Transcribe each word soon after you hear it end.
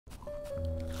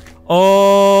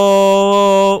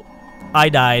Oh, I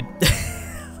died.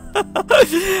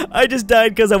 I just died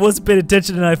because I wasn't paying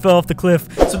attention and I fell off the cliff.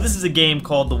 So this is a game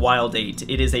called The Wild 8.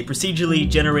 It is a procedurally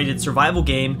generated survival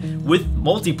game with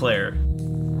multiplayer.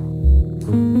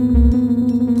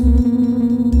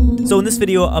 So in this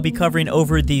video, I'll be covering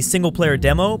over the single-player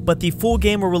demo, but the full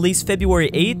game will release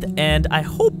February 8th, and I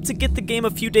hope to get the game a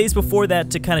few days before that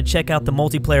to kind of check out the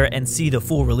multiplayer and see the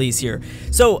full release here.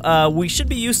 So we should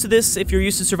be used to this. If you're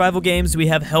used to survival games, we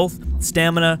have health,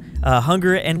 stamina,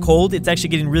 hunger, and cold. It's actually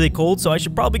getting really cold, so I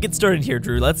should probably get started here,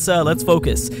 Drew. Let's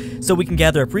focus. So we can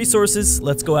gather up resources.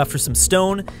 Let's go after some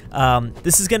stone.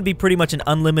 This is going to be pretty much an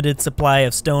unlimited supply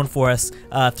of stone for us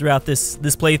throughout this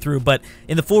playthrough, but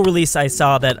in the full release, I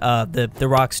saw that the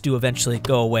rocks do eventually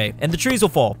go away, and the trees will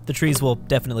fall. The trees will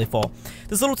definitely fall.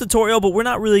 This little tutorial, but we're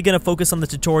not really going to focus on the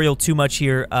tutorial too much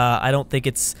here. I don't think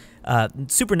it's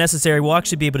super necessary. We'll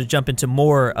actually be able to jump into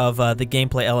more of the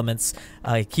gameplay elements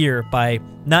here by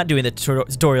not doing the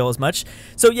tutorial as much.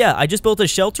 So yeah, I just built a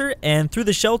shelter, and through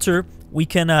the shelter we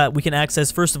can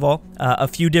access, first of all, a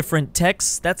few different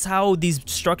techs. That's how these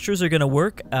structures are going to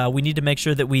work. We need to make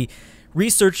sure that we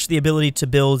research the ability to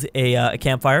build a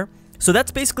campfire. So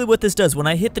that's basically what this does. When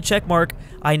I hit the check mark,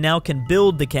 I now can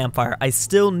build the campfire. I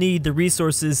still need the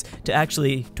resources to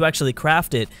actually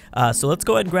craft it. So let's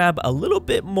go ahead and grab a little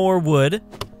bit more wood.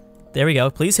 There we go.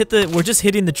 Please hit the... We're just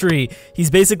hitting the tree. He's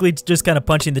basically just kind of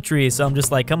punching the tree. So I'm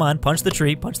just like, come on, punch the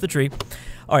tree, punch the tree.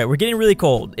 All right, we're getting really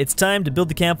cold. It's time to build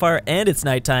the campfire, and it's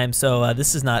nighttime. So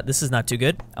this is not too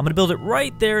good. I'm gonna build it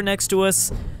right there next to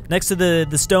us, next to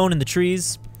the stone and the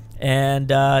trees. And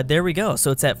there we go.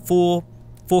 So it's at full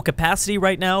capacity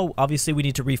right now. Obviously, we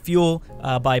need to refuel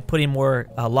by putting more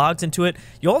logs into it.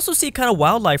 You'll also see kind of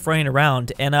wildlife running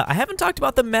around, and I haven't talked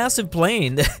about the massive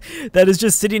plane that is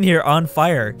just sitting here on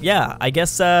fire. Yeah, I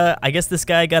guess this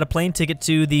guy got a plane ticket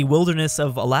to the wilderness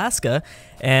of Alaska,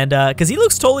 and because he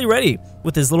looks totally ready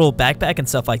with his little backpack and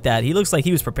stuff like that. He looks like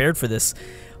he was prepared for this.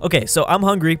 Okay, so I'm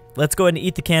hungry. Let's go ahead and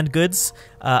eat the canned goods.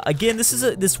 Again,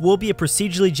 this will be a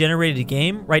procedurally generated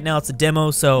game. Right now, it's a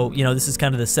demo, so you know this is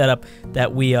kind of the setup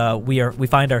that we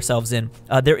find ourselves in.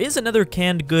 There is another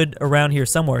canned good around here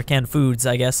somewhere, canned foods,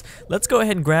 I guess. Let's go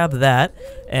ahead and grab that.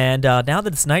 And now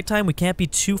that it's nighttime, we can't be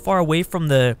too far away from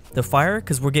the fire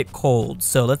because we'll get cold.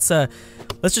 So let's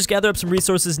just gather up some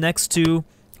resources next to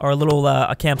our little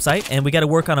campsite, and we got to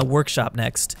work on a workshop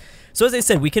next. So as I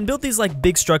said, we can build these like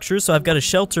big structures. So I've got a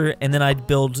shelter, and then I'd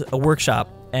build a workshop.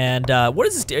 And what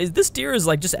is this deer? This deer is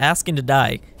like just asking to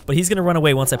die, but he's gonna run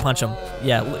away once I punch him.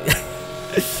 Yeah.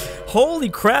 Holy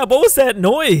crap! What was that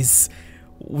noise?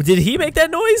 Did he make that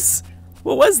noise?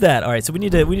 What was that? All right, so we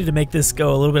need to make this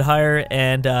go a little bit higher,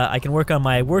 and I can work on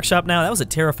my workshop now. That was a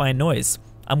terrifying noise.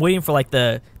 I'm waiting for like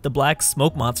the black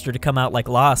smoke monster to come out like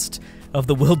Lost of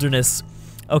the wilderness.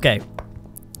 Okay.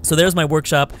 So there's my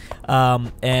workshop,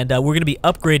 and we're going to be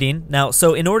upgrading. Now,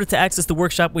 so in order to access the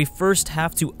workshop, we first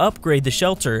have to upgrade the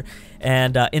shelter.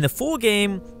 And in the full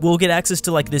game, we'll get access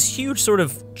to like this huge sort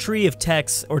of tree of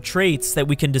techs or traits that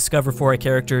we can discover for our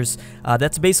characters.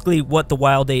 That's basically what the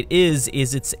Wild 8 is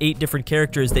it's 8 different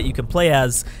characters that you can play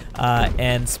as,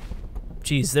 and...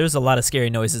 Geez, there's a lot of scary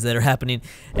noises that are happening.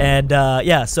 And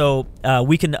yeah, so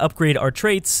we can upgrade our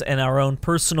traits and our own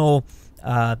personal...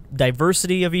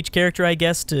 diversity of each character, I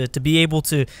guess, to be able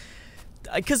to,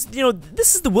 because you know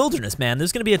this is the wilderness, man.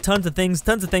 There's going to be tons of things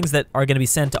that are going to be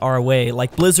sent our way,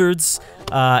 like blizzards,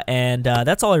 and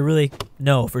that's all I really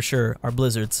know for sure are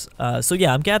blizzards. So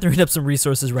yeah, I'm gathering up some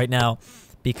resources right now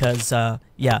because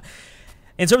yeah.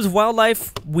 In terms of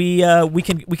wildlife, we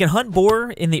can hunt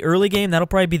boar in the early game. That'll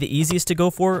probably be the easiest to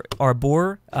go for, our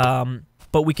boar.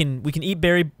 But we can eat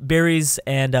berries,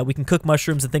 and we can cook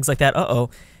mushrooms and things like that.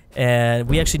 And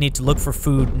we actually need to look for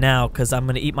food now because I'm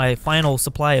going to eat my final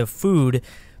supply of food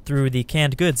through the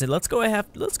canned goods. And let's go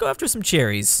after some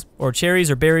cherries or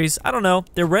berries. I don't know.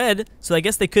 They're red, so I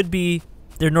guess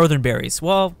they're northern berries.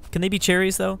 Well, can they be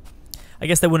cherries though? I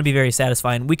guess that wouldn't be very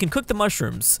satisfying. We can cook the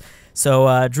mushrooms.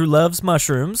 So Drew loves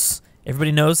mushrooms.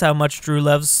 Everybody knows how much Drew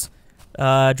loves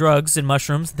drugs and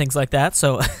mushrooms and things like that.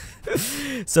 So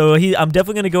I'm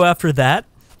definitely going to go after that.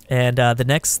 And the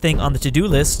next thing on the to-do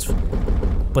list,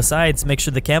 besides make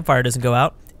sure the campfire doesn't go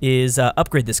out, is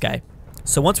upgrade this guy.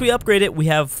 So once we upgrade it, we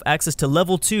have access to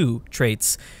level 2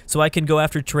 traits. So I can go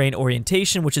after terrain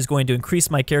orientation, which is going to increase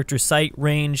my character's sight,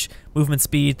 range, movement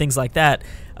speed, things like that.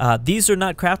 These are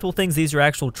not craftable things. These are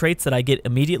actual traits that I get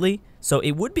immediately. So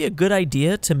it would be a good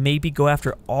idea to maybe go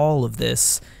after all of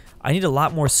this. I need a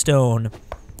lot more stone.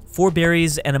 4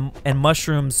 berries and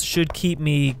mushrooms should keep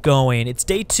me going. It's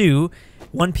day 2,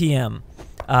 1 p.m.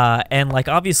 And like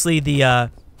obviously the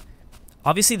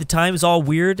Obviously, the time is all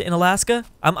weird in Alaska.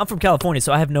 I'm from California,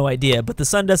 so I have no idea. But the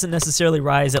sun doesn't necessarily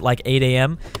rise at like 8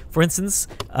 a.m., for instance.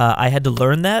 I had to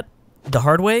learn that the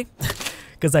hard way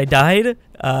because I died.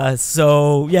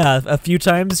 So, yeah, a few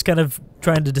times kind of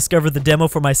trying to discover the demo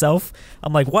for myself.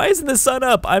 I'm like, why isn't the sun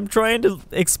up? I'm trying to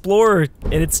explore,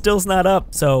 and it still's not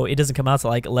up. So it doesn't come out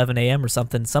till like 11 a.m. or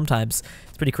something sometimes.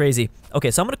 It's pretty crazy. Okay,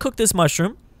 so I'm going to cook this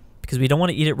mushroom because we don't want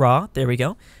to eat it raw. There we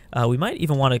go. We might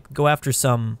even want to go after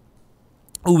some...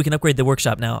 Oh, we can upgrade the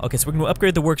workshop now. Okay, so we're going to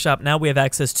upgrade the workshop. Now we have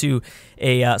access to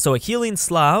a healing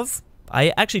Slav.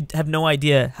 I actually have no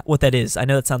idea what that is. I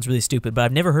know that sounds really stupid, but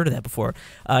I've never heard of that before.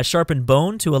 Sharpened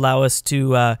bone to allow us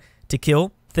to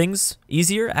kill things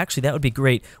easier. Actually, that would be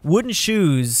great. Wooden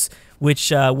shoes,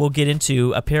 which we'll get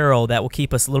into. Apparel that will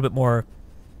keep us a little bit more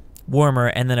warmer,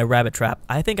 and then a rabbit trap.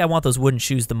 I think I want those wooden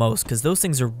shoes the most because those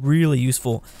things are really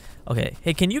useful. Okay,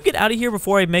 hey, can you get out of here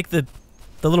before I make the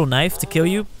little knife to kill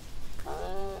you?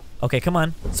 Okay, come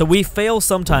on. So we fail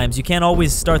sometimes. You can't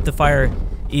always start the fire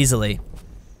easily.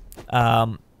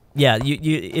 Yeah,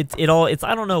 it's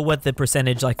I don't know what the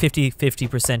percentage, like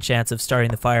 50% chance of starting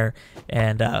the fire,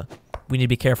 and we need to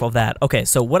be careful of that. Okay,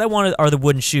 so what I wanted are the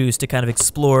wooden shoes to kind of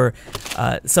explore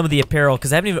some of the apparel,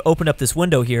 because I haven't even opened up this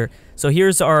window here. So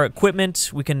here's our equipment.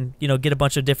 We can, get a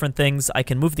bunch of different things. I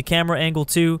can move the camera angle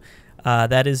too.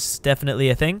 That is definitely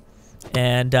a thing.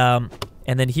 And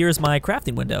then here's my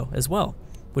crafting window as well,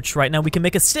 which right now we can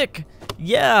make a stick.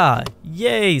 Yeah,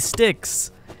 yay,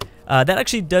 sticks. That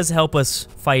actually does help us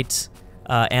fight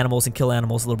animals and kill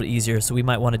animals a little bit easier, so we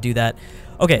might want to do that.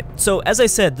 Okay, so as I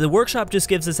said, the workshop just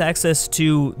gives us access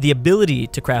to the ability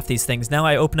to craft these things. Now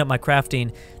I open up my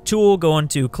crafting tool, go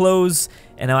into clothes,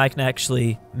 and now I can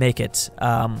actually make it.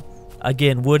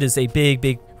 Again, wood is a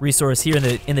big resource here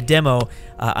in the demo.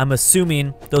 I'm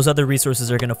assuming those other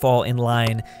resources are going to fall in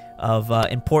line of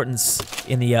importance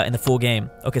in the full game.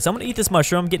 Okay, so I'm gonna eat this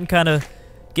mushroom. I'm getting kind of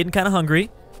hungry,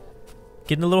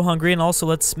 getting a little hungry, and also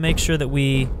let's make sure that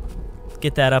we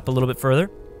get that up a little bit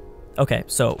further. Okay,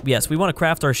 so yes, we want to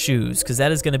craft our shoes because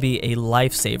that is going to be a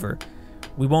lifesaver.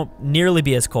 We won't nearly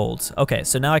be as cold. Okay,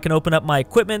 so now I can open up my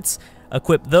equipment,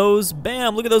 equip those.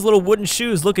 Bam! Look at those little wooden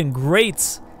shoes, looking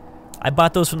great. I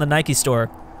bought those from the Nike store.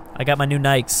 I got my new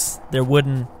Nikes. They're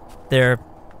wooden. They're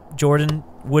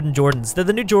wooden Jordans. They're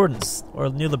the new Jordans or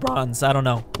new LeBrons. I don't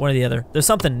know, one or the other. There's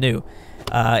something new,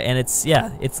 and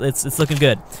it's looking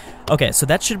good. Okay, so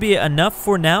that should be enough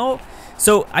for now.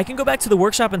 So I can go back to the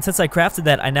workshop, and since I crafted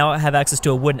that, I now have access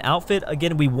to a wooden outfit.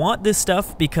 Again, we want this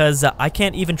stuff because I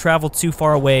can't even travel too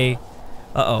far away.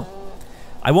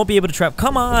 I won't be able to travel.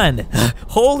 Come on!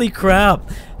 Holy crap!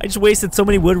 I just wasted so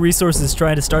many wood resources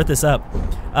trying to start this up.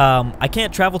 I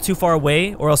can't travel too far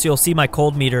away, or else you'll see my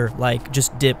cold meter like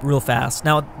just dip real fast.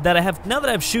 Now that I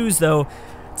have shoes, though,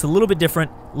 it's a little bit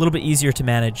different, a little bit easier to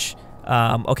manage.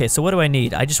 Okay, so what do I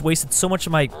need? I just wasted so much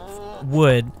of my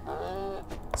wood,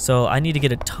 so I need to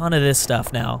get a ton of this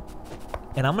stuff now.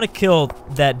 And I'm gonna kill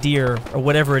that deer or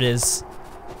whatever it is.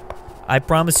 I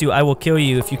promise you, I will kill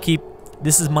you if you keep.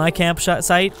 This is my camp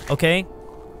site, okay?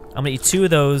 I'm gonna eat 2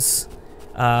 of those.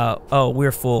 Oh,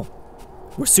 we're full.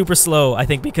 We're super slow, I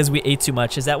think, because we ate too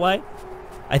much. Is that why?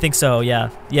 I think so, yeah.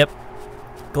 Yep.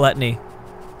 Gluttony.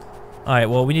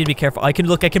 Alright, well, we need to be careful. I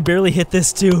can barely hit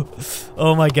this, too.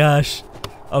 Oh my gosh.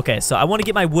 Okay, so I want to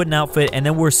get my wooden outfit, and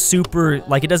then we're super,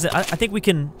 like, it doesn't, I think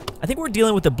we're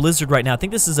dealing with a blizzard right now. I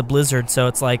think this is a blizzard, so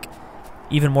it's, like,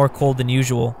 even more cold than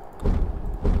usual.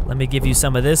 Let me give you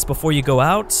some of this before you go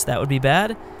out. That would be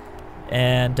bad.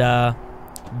 And,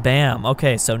 bam.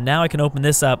 Okay, so now I can open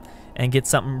this up and get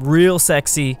something real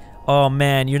sexy. Oh,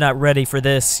 man, you're not ready for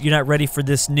this. You're not ready for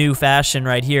this new fashion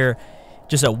right here.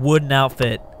 Just a wooden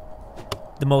outfit.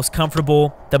 The most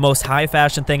comfortable, the most high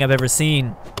fashion thing I've ever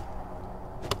seen.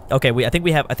 Okay, I think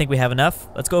we have enough.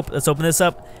 Let's go. Let's open this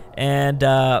up. And,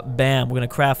 bam, we're going to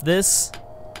craft this.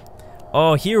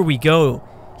 Oh, here we go.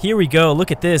 Here we go.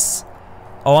 Look at this.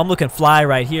 Oh, I'm looking fly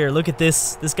right here. Look at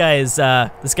this. This guy is, I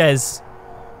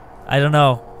don't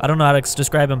know. I don't know how to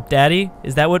describe him. Daddy?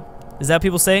 Is that what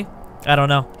people say? I don't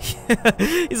know.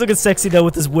 He's looking sexy, though,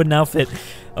 with his wooden outfit.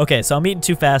 Okay, so I'm eating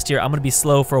too fast here. I'm going to be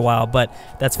slow for a while, but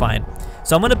that's fine.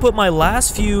 So I'm going to put my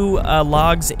last few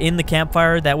logs in the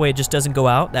campfire. That way it just doesn't go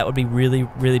out. That would be really,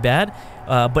 really bad.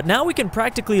 But now we can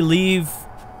practically leave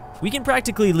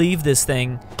this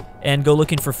thing and go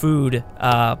looking for food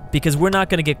because we're not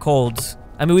going to get cold.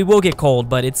 I mean, we will get cold,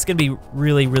 but it's going to be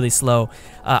really, really slow.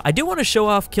 I do want to show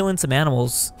off killing some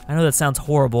animals. I know that sounds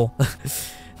horrible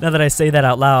now that I say that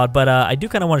out loud, but I do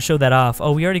kind of want to show that off.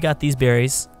 Oh, we already got these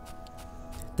berries.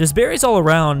 There's berries all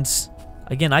around.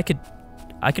 Again, I can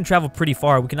travel pretty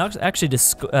far. We can actually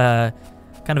just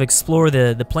kind of explore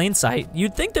the plain sight.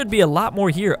 You'd think there'd be a lot more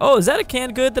here. Oh, is that a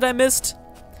canned good that I missed?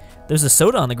 There's a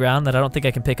soda on the ground that I don't think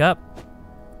I can pick up.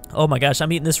 Oh my gosh,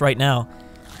 I'm eating this right now.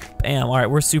 Bam, all right,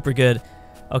 we're super good.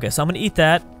 Okay, so I'm gonna eat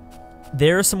that.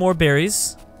 There are some more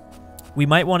berries. We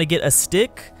might want to get a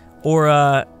stick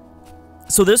or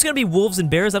so there's gonna be wolves and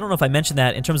bears. I don't know if I mentioned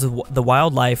that in terms of the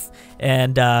wildlife,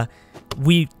 and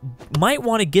we might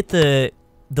want to get the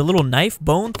little knife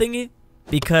bone thingy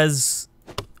because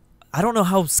I don't know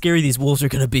how scary these wolves are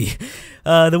gonna be.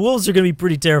 The wolves are gonna be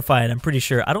pretty terrifying, I'm pretty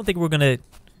sure. I don't think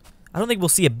we'll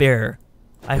see a bear.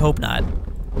 I hope not.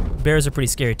 Bears are pretty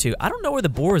scary too. I don't know where the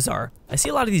boars are. I see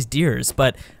a lot of these deers,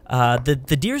 but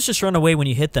the deers just run away when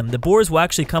you hit them. The boars will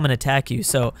actually come and attack you,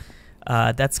 so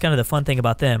that's kind of the fun thing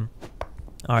about them.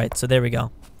 All right, so there we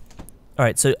go. All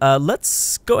right, so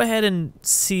let's go ahead and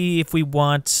see if we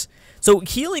want... So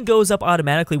healing goes up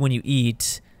automatically when you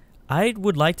eat. I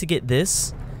would like to get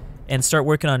this and start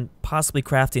working on possibly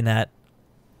crafting that.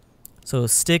 So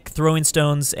stick, throwing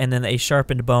stones, and then a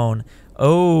sharpened bone.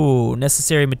 Oh,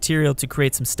 necessary material to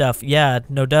create some stuff. Yeah,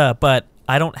 no duh, but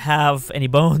I don't have any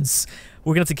bones.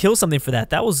 We're gonna have to kill something for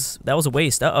that. That was a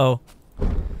waste. Uh-oh.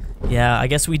 Yeah, I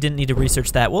guess we didn't need to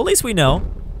research that. Well, at least we know.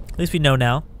 At least we know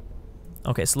now.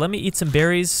 Okay, so let me eat some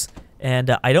berries.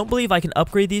 And I don't believe I can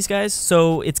upgrade these guys.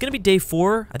 So it's gonna be day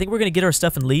 4. I think we're gonna get our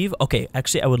stuff and leave. Okay,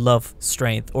 actually I would love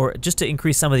strength, or just to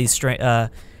increase some of these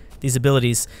strength, these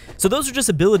abilities. So those are just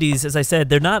abilities, as I said.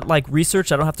 They're not like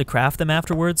research. I don't have to craft them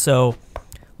afterwards. So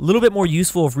a little bit more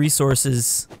useful of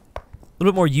resources. A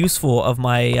little bit more useful of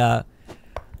my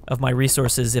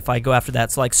resources if I go after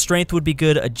that. So like strength would be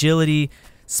good. Agility,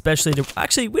 especially to...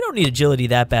 Actually, we don't need agility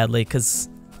that badly because,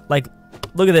 like,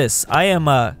 look at this. I am...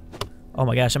 Oh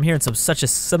my gosh, I'm hearing some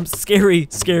scary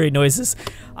noises.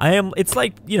 It's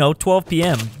like, you know, 12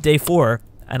 p.m. day 4,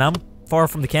 and I'm far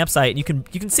from the campsite, and you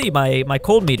can see my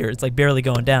cold meter. It's like barely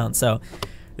going down, so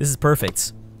this is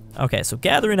perfect. Okay, so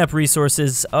gathering up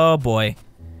resources. Oh boy,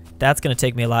 that's gonna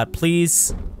take me a lot.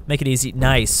 Please make it easy.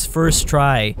 Nice, first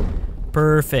try.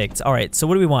 Perfect. All right, so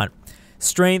what do we want?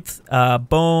 Strength,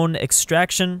 bone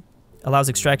extraction, allows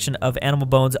extraction of animal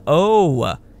bones.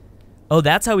 Oh,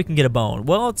 that's how we can get a bone.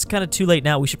 Well, it's kind of too late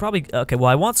now. We should probably... Okay,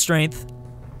 well, I want strength.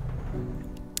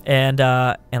 And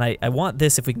I want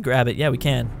this if we can grab it. Yeah, we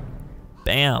can.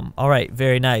 Bam. All right,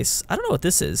 very nice. I don't know what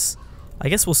this is. I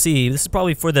guess we'll see. This is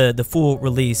probably for the full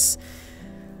release.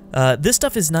 This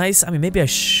stuff is nice. I mean, maybe I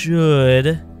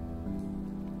should...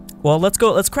 Well, let's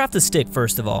go. Let's craft a stick,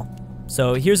 first of all.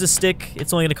 So here's a stick.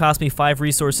 It's only going to cost me 5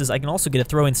 resources. I can also get a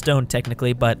throwing stone,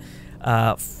 technically. But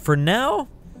for now...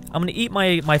 I'm going to eat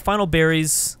my final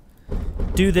berries,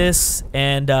 do this,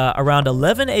 and around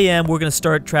 11 a.m. we're going to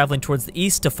start traveling towards the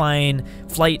east to find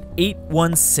flight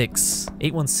 816.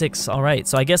 816, all right.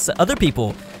 So I guess other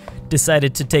people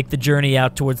decided to take the journey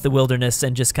out towards the wilderness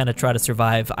and just kind of try to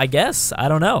survive. I guess. I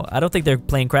don't know. I don't think their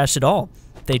plane crashed at all.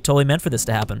 They totally meant for this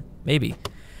to happen. Maybe.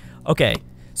 Okay.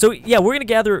 So, yeah, we're going to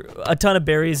gather a ton of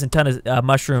berries and a ton of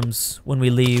mushrooms when we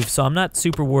leave, so I'm not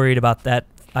super worried about that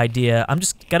idea. I'm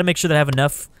just got to make sure that I have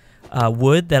enough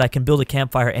wood that I can build a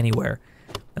campfire anywhere.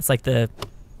 That's like the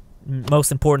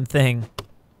most important thing.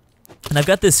 And I've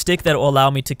got this stick that will allow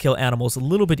me to kill animals a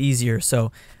little bit easier.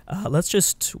 So let's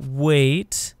just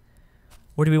wait.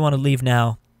 Where do we want to leave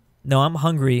now? No, I'm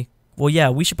hungry. Well, yeah,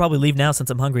 we should probably leave now since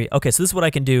I'm hungry. Okay, so this is what I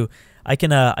can do. I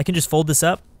can just fold this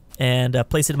up and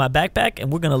place it in my backpack,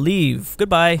 and we're gonna leave.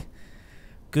 Goodbye.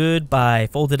 Goodbye.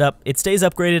 Fold it up. It stays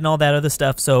upgraded and all that other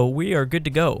stuff, so we are good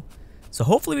to go. So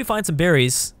hopefully we find some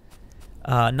berries.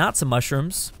 Not some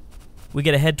mushrooms. We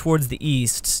gotta head towards the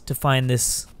east to find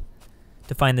this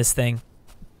thing.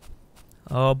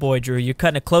 Oh boy, Drew, you're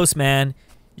cutting it close, man.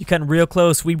 You're cutting real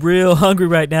close. We real hungry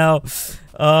right now.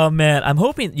 Oh man, I'm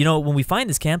hoping, you know, when we find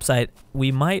this campsite,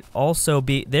 we might also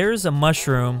be... There's a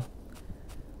mushroom.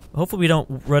 Hopefully we don't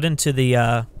run into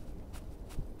the...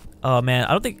 Oh man,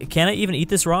 I don't think... Can I even eat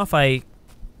this raw if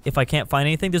I can't find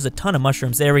anything? There's a ton of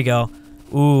mushrooms. There we go.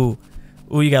 Ooh,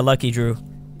 you got lucky, Drew.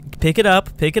 Pick it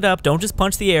up. Pick it up. Don't just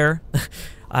punch the air.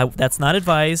 That's not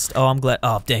advised. Oh, I'm glad.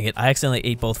 Oh, dang it. I accidentally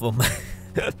ate both of them.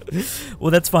 Well,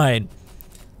 that's fine.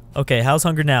 Okay, how's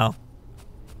hunger now?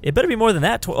 It better be more than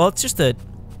that. Well, it's just a...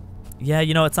 Yeah,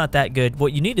 you know, it's not that good.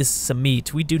 What you need is some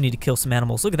meat. We do need to kill some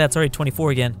animals. Look at that. It's already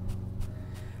 24 again.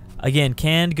 Again,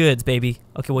 canned goods, baby.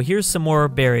 Okay, well, here's some more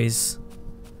berries.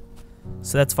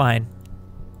 So that's fine.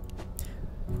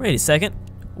 Wait a second.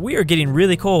 We are getting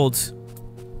really cold.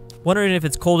 Wondering if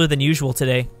it's colder than usual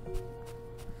today.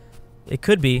 It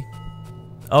could be.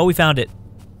 Oh, we found it.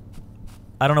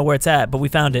 I don't know where it's at, but we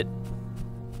found it.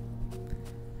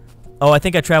 Oh, I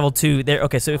think I traveled to there.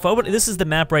 Okay, so if I open, this is the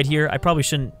map right here. I probably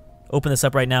shouldn't open this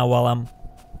up right now while I'm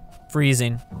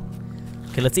freezing.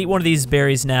 Okay, let's eat one of these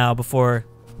berries now before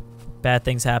bad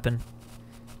things happen.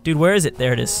 Dude, where is it?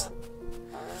 There it is.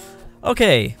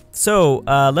 Okay, so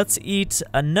let's eat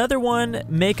another one.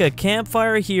 Make a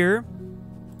campfire here.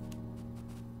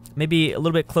 Maybe a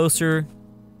little bit closer,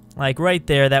 like right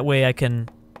there. That way I can...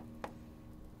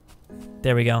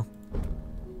 There we go.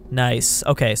 Nice.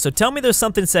 Okay, so tell me there's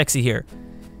something sexy here.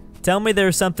 Tell me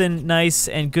there's something nice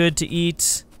and good to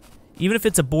eat. Even if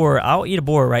it's a boar, I'll eat a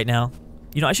boar right now.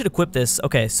 You know, I should equip this.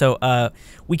 Okay, so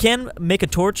we can make a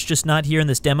torch, just not here in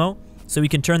this demo. So we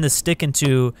can turn this stick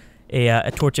into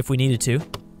a torch if we needed to.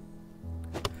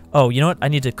 Oh, you know what? I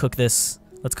need to cook this.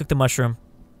 Let's cook the mushroom.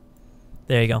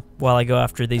 There you go. While I go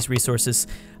after these resources.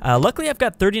 Luckily, I've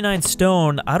got 39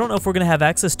 stone. I don't know if we're going to have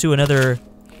access to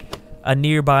a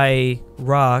nearby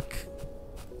rock.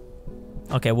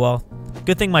 Okay, well,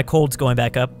 good thing my cold's going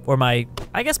back up. Or I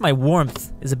guess my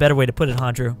warmth is a better way to put it,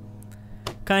 Andrew.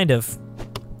 Kind of.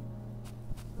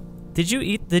 Did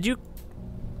you...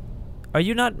 Are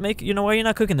you not why are you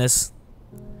not cooking this?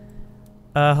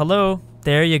 Hello?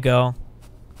 There you go.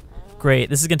 Great,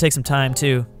 this is gonna take some time,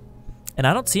 too. And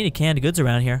I don't see any canned goods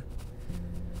around here.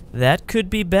 That could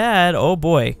be bad. Oh,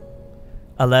 boy.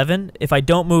 11? If I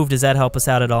don't move, does that help us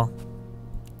out at all?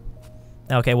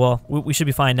 Okay, well, we should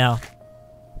be fine now.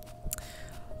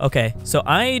 Okay, so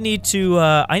I need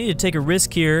to take a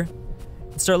risk here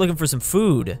and start looking for some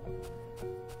food.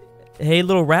 Hey,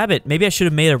 little rabbit. Maybe I should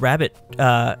have made a rabbit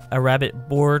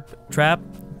boar trap.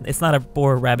 It's not a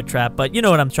boar rabbit trap, but you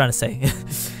know what I'm trying to say. All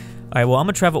right, well, I'm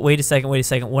gonna travel. Wait a second.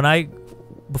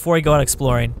 Before I go out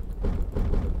exploring.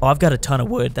 Oh, I've got a ton of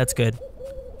wood. That's good.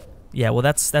 Yeah, well,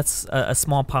 that's a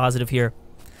small positive here.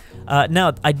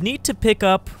 Now I need to pick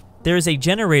up. There's a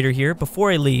generator here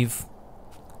before I leave,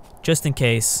 just in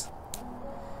case.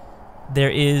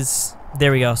 There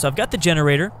we go. So I've got the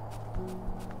generator.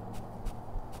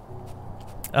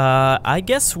 I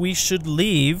guess we should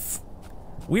leave.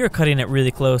 We are cutting it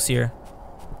really close here.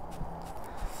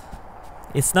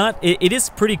 It's not... It is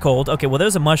pretty cold. Okay, well,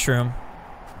 there's a mushroom.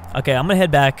 Okay, I'm gonna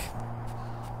head back.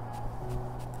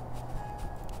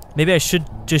 Maybe I should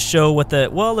just show what the...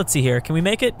 Well, let's see here. Can we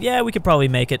make it? Yeah, we could probably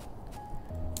make it.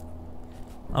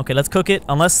 Okay, let's cook it.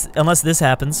 Unless this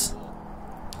happens.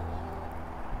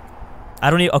 I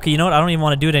don't even... Okay, you know what? I don't even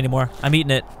want to do it anymore. I'm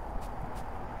eating it.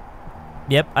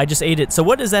 Yep, I just ate it. So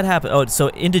what does that happen? Oh, so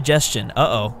indigestion.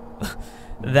 Uh-oh.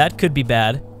 That could be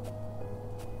bad.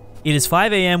 It is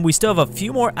 5 a.m. We still have a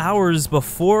few more hours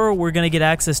before we're going to get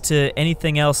access to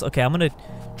anything else. Okay, I'm going to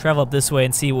travel up this way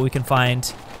and see what we can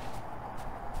find.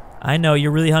 I know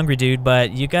you're really hungry, dude,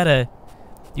 but you gotta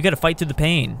fight through the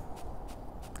pain.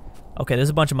 Okay, there's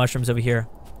a bunch of mushrooms over here.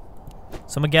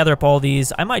 So I'm gonna gather up all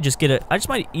these. I just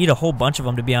might eat a whole bunch of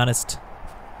them, to be honest.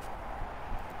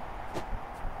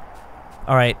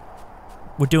 All right,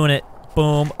 we're doing it.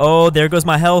 Boom. Oh, there goes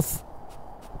my health.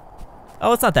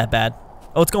 Oh, it's not that bad.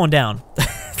 Oh, it's going down.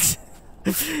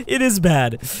 It is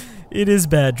bad. It is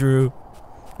bad, Drew.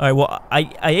 All right, well,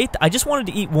 I just wanted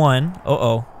to eat one.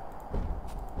 Uh-oh.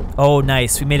 Oh,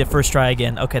 nice. We made it first try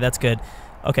again. Okay, that's good.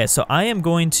 Okay, so I am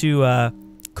going to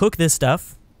cook this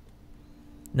stuff.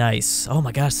 Nice. Oh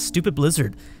my gosh, stupid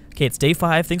blizzard. Okay, it's day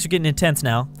 5. Things are getting intense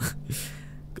now.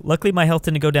 Luckily, my health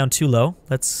didn't go down too low.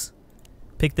 Let's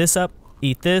pick this up,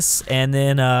 eat this, and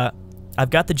then I've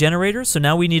got the generator, so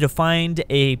now we need to find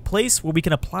a place where we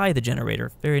can apply the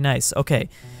generator. Very nice. Okay,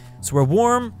 so we're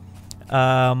warm.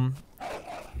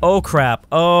 Oh, crap.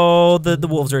 Oh, the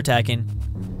wolves are attacking.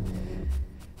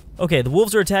 Okay, the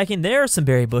wolves are attacking. There are some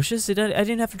berry bushes. I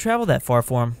didn't have to travel that far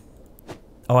for them.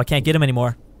 Oh, I can't get them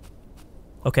anymore.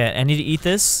 Okay, I need to eat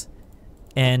this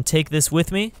and take this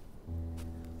with me.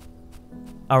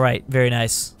 All right, very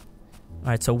nice. All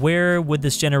right, so where would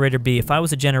this generator be? If I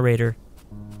was a generator,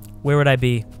 where would I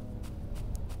be?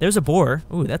 There's a boar.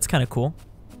 Ooh, that's kind of cool.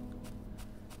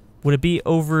 Would it be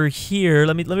over here?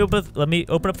 Let me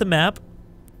open up the map.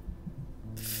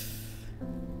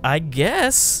 I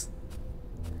guess.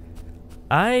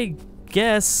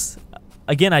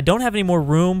 Again, I don't have any more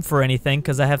room for anything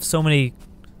because I have so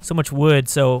much wood,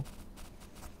 so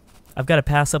I've got to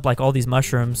pass up like all these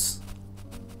mushrooms.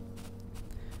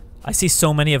 I see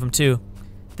so many of them too.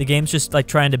 The game's just like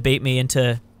trying to bait me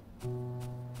into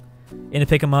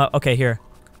pick them up. Okay, here.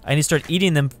 I need to start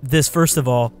eating them this first of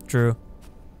all, Drew.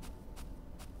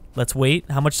 Let's wait.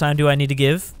 How much time do I need to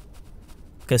give?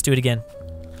 Okay, let's do it again.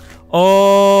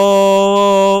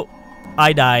 Oh,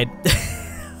 I died.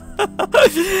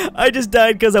 I just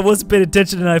died because I wasn't paying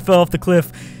attention and I fell off the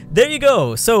cliff. there you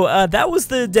go. So that was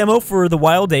the demo for the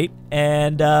Wild 8,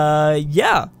 and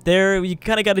yeah, there you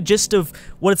kind of got a gist of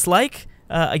what it's like.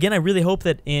 Again, I really hope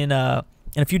that in a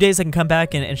few days I can come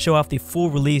back and show off the full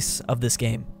release of this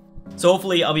game. So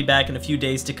hopefully I'll be back in a few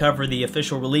days to cover the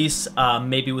official release,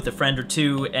 maybe with a friend or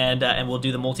two, and we'll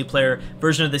do the multiplayer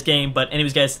version of this game. But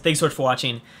anyways, guys, thanks so much for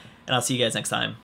watching, and I'll see you guys next time.